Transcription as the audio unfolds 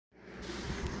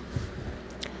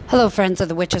Hello, friends of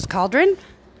the Witch's Cauldron.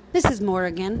 This is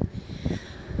Morrigan.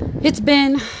 It's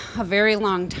been a very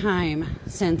long time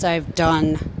since I've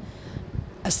done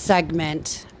a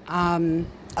segment. A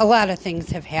lot of things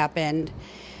have happened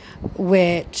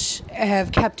which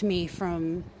have kept me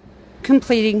from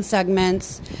completing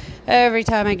segments. Every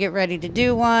time I get ready to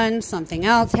do one, something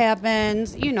else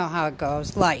happens. You know how it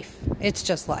goes. Life. It's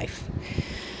just life.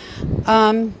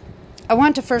 I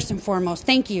want to first and foremost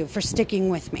thank you for sticking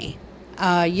with me.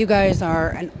 You guys are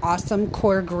an awesome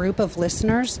core group of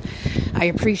listeners. I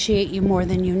appreciate you more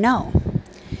than you know.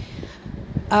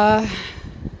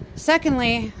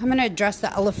 Secondly, I'm going to address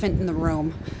the elephant in the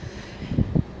room.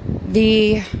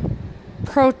 The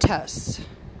protests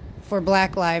for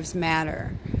Black Lives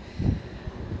Matter.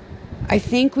 I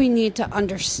think we need to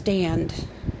understand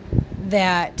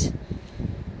that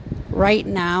right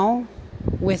now,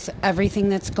 with everything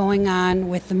that's going on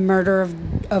with the murder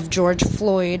of George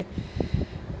Floyd,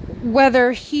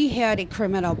 whether he had a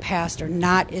criminal past or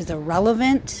not is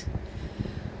irrelevant.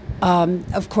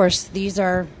 Of course, these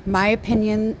are my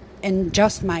opinion and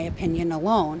just my opinion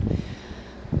alone.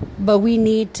 But we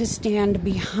need to stand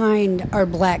behind our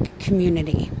black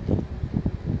community.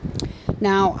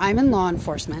 Now, I'm in law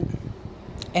enforcement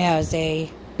as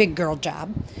a big girl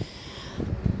job.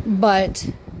 But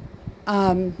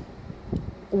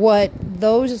what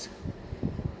those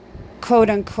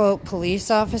quote-unquote police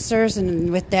officers,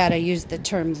 and with that I use the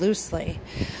term loosely,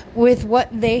 with what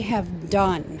they have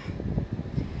done,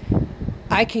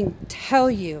 I can tell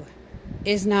you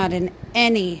is not in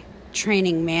any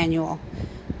training manual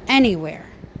anywhere.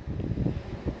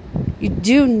 You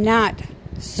do not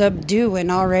subdue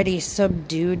an already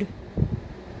subdued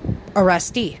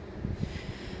arrestee.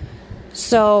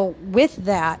 So with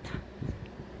that,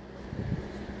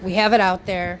 we have it out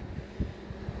there.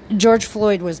 George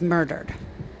Floyd was murdered.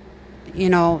 You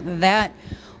know, that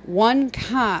one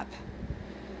cop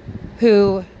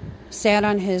who sat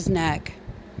on his neck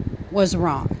was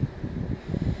wrong.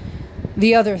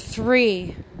 The other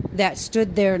three that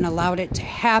stood there and allowed it to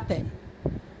happen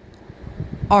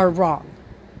are wrong.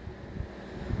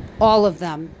 All of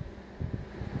them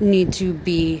need to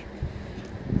be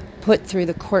put through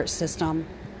the court system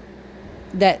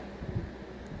that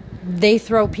they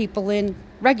throw people in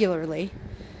regularly.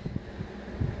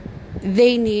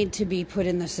 They need to be put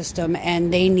in the system,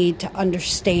 and they need to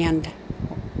understand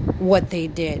what they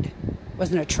did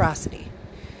was an atrocity.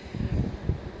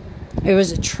 It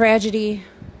was a tragedy,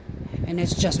 and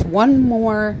it's just one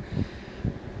more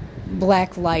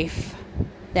black life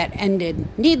that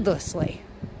ended needlessly.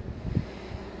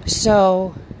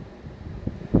 So,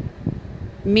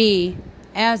 me,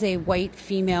 as a white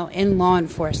female in law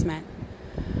enforcement,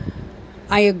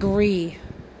 I agree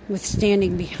with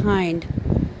standing behind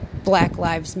Black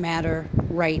Lives Matter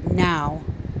right now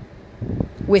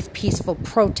with peaceful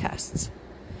protests.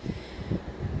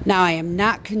 Now, I am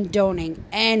not condoning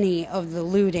any of the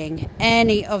looting,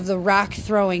 any of the rock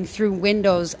throwing through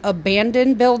windows,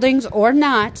 abandoned buildings or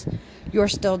not. You're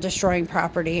still destroying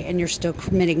property and you're still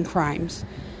committing crimes.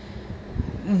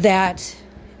 That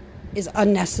is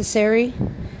unnecessary.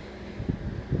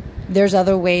 There's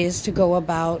other ways to go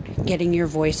about getting your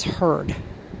voice heard.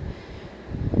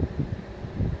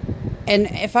 And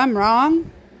if I'm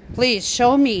wrong, please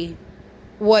show me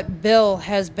what bill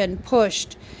has been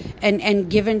pushed and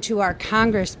given to our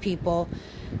Congress people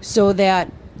so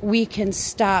that we can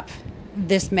stop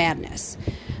this madness.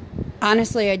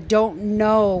 Honestly, I don't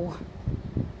know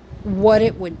what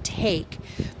it would take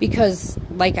because,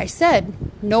 like I said,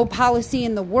 no policy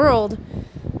in the world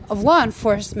of law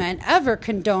enforcement ever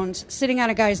condones sitting on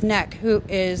a guy's neck who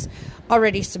is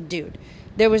already subdued.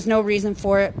 There was no reason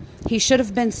for it. He should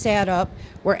have been sat up.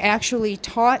 We're actually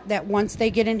taught that once they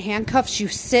get in handcuffs, you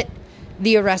sit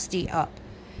the arrestee up.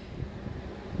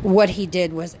 What he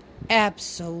did was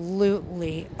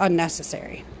absolutely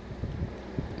unnecessary.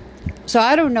 So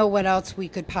I don't know what else we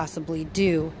could possibly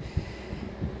do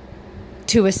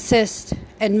to assist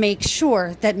and make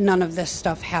sure that none of this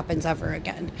stuff happens ever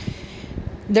again.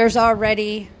 There's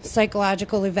already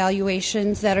psychological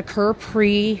evaluations that occur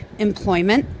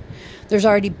pre-employment. There's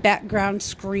already background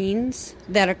screens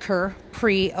that occur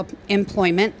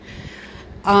pre-employment.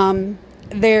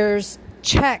 There's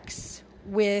checks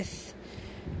with,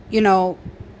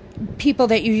 people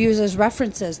that you use as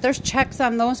references. There's checks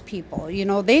on those people.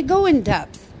 They go in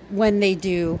depth when they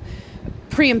do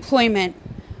pre-employment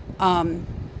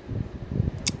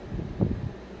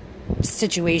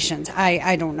situations.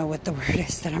 I don't know what the word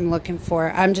is that I'm looking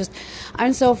for.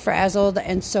 I'm so frazzled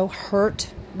and so hurt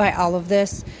by all of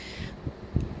this.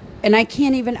 And I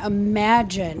can't even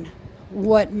imagine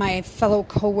what my fellow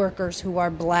coworkers who are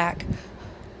black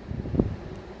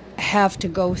have to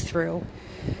go through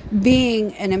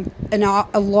being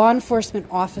a law enforcement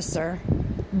officer,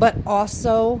 but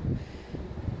also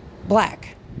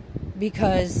black,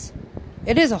 because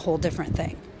it is a whole different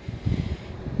thing.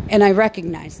 And I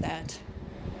recognize that.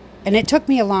 And it took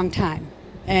me a long time.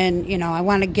 And, you know, I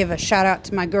want to give a shout out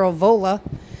to my girl Vola,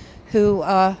 who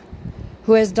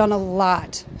has done a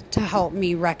lot to help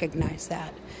me recognize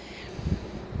that.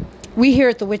 We here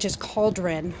at the Witch's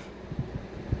Cauldron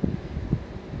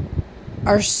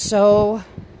are so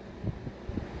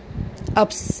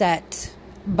upset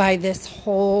by this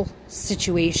whole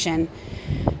situation.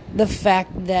 The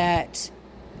fact that,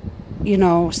 you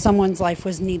know, someone's life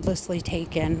was needlessly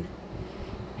taken,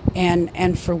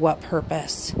 and for what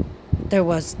purpose? There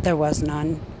was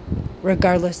none,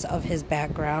 regardless of his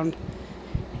background.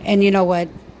 And you know what?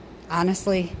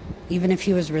 Honestly, even if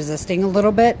he was resisting a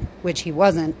little bit, which he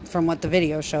wasn't from what the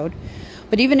video showed,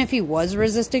 but even if he was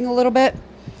resisting a little bit,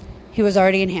 he was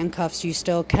already in handcuffs. You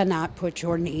still cannot put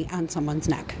your knee on someone's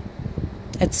neck.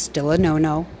 It's still a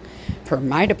no-no per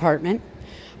my department,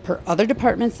 per other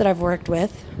departments that I've worked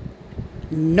with.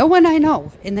 No one I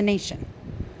know in the nation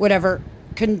would ever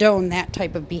condone that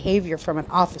type of behavior from an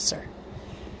officer.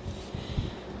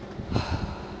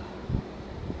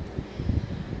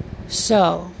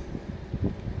 So,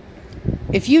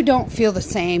 if you don't feel the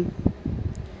same,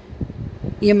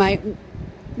 you might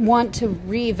want to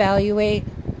reevaluate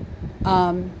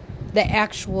the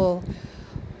actual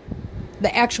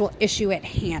issue at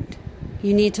hand.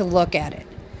 You need to look at it.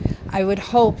 I would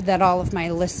hope that all of my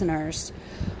listeners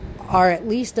are at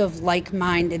least of like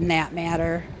mind in that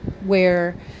matter,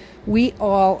 where we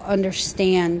all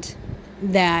understand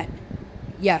that,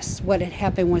 yes, what had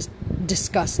happened was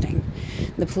disgusting.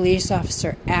 The police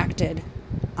officer acted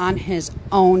on his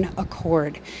own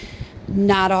accord.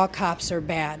 Not all cops are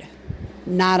bad.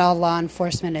 Not all law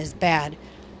enforcement is bad.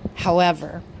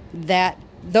 However,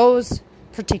 those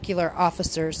particular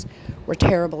officers were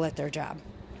terrible at their job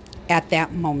at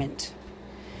that moment.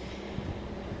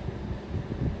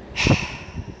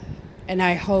 And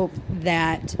I hope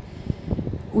that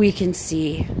we can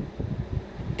see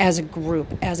as a group,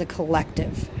 as a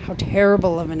collective, how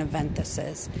terrible of an event this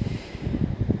is.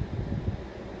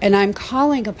 And I'm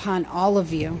calling upon all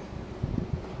of you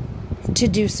to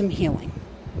do some healing.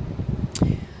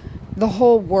 The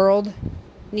whole world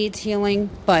needs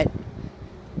healing, but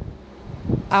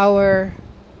our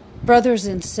brothers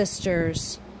and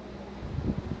sisters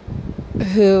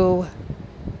who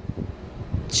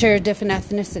share a different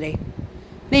ethnicity,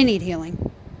 they need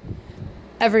healing.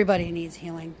 Everybody needs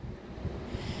healing.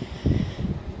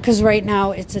 Because right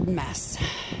now it's a mess.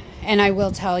 And I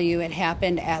will tell you, it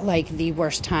happened at like the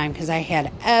worst time, because I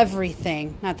had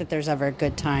everything. Not that there's ever a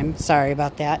good time. Sorry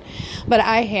about that. But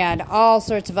I had all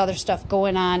sorts of other stuff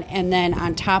going on. And then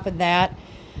on top of that,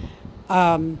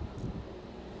 I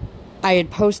had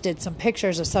posted some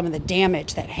pictures of some of the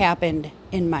damage that happened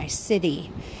in my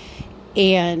city.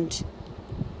 And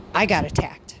I got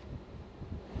attacked.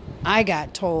 I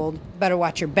got told, better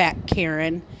watch your back,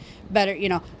 Karen. Better, you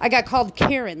know, I got called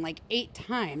Karen like 8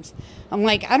 times. I'm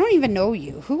like, I don't even know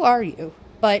you. Who are you?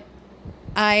 But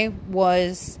I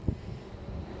was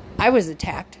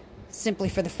attacked simply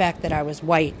for the fact that I was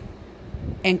white,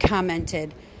 and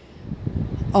commented,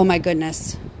 oh my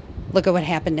goodness, look at what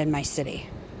happened in my city.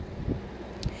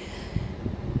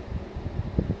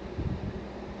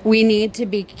 We need to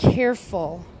be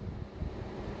careful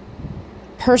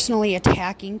personally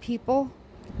attacking people,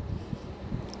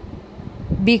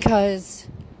 because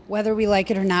whether we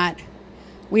like it or not,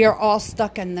 we are all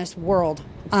stuck in this world,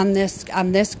 on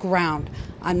this ground,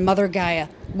 on Mother Gaia.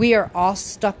 We are all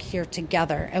stuck here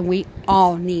together, and we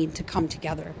all need to come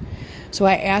together. So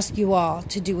I ask you all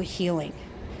to do a healing.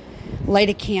 Light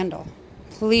a candle.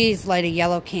 Please light a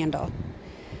yellow candle.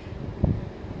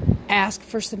 Ask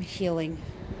for some healing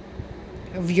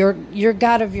of your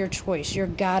God of your choice, your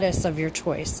goddess of your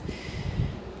choice.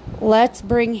 Let's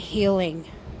bring healing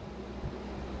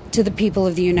to the people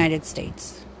of the United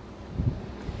States.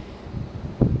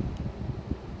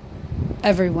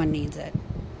 Everyone needs it.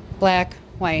 Black,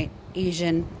 white,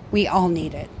 Asian, we all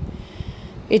need it.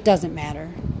 It doesn't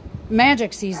matter.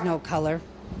 Magic sees no color.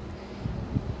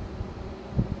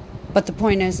 But the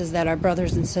point is that our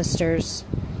brothers and sisters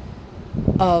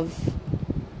of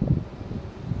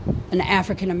an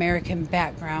African American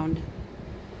background,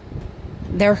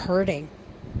 they're hurting.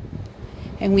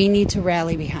 And we need to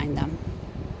rally behind them.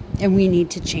 And we need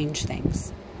to change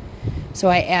things. So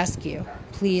I ask you,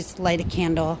 please light a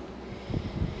candle.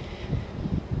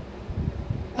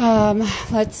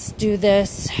 Let's do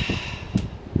this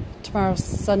tomorrow's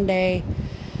Sunday.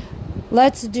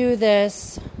 Let's do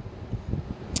this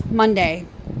Monday.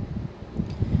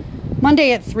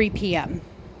 Monday at 3 p.m.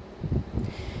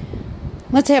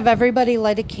 Let's have everybody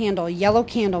light a candle, yellow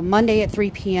candle, Monday at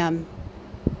 3 p.m.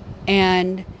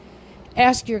 and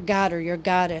ask your God or your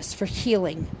goddess for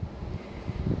healing.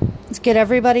 Let's get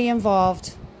everybody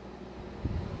involved.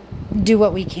 Do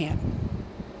what we can.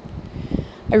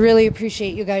 I really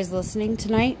appreciate you guys listening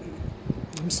tonight.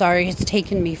 I'm sorry it's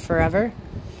taken me forever.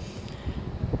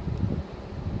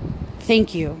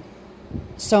 Thank you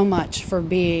so much for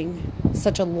being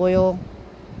such a loyal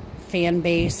fan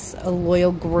base, a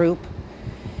loyal group.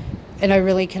 And I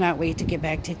really cannot wait to get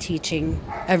back to teaching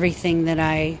everything that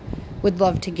I would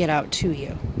love to get out to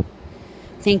you.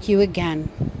 Thank you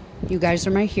again. You guys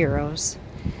are my heroes.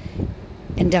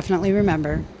 And definitely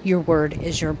remember, your word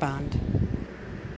is your bond.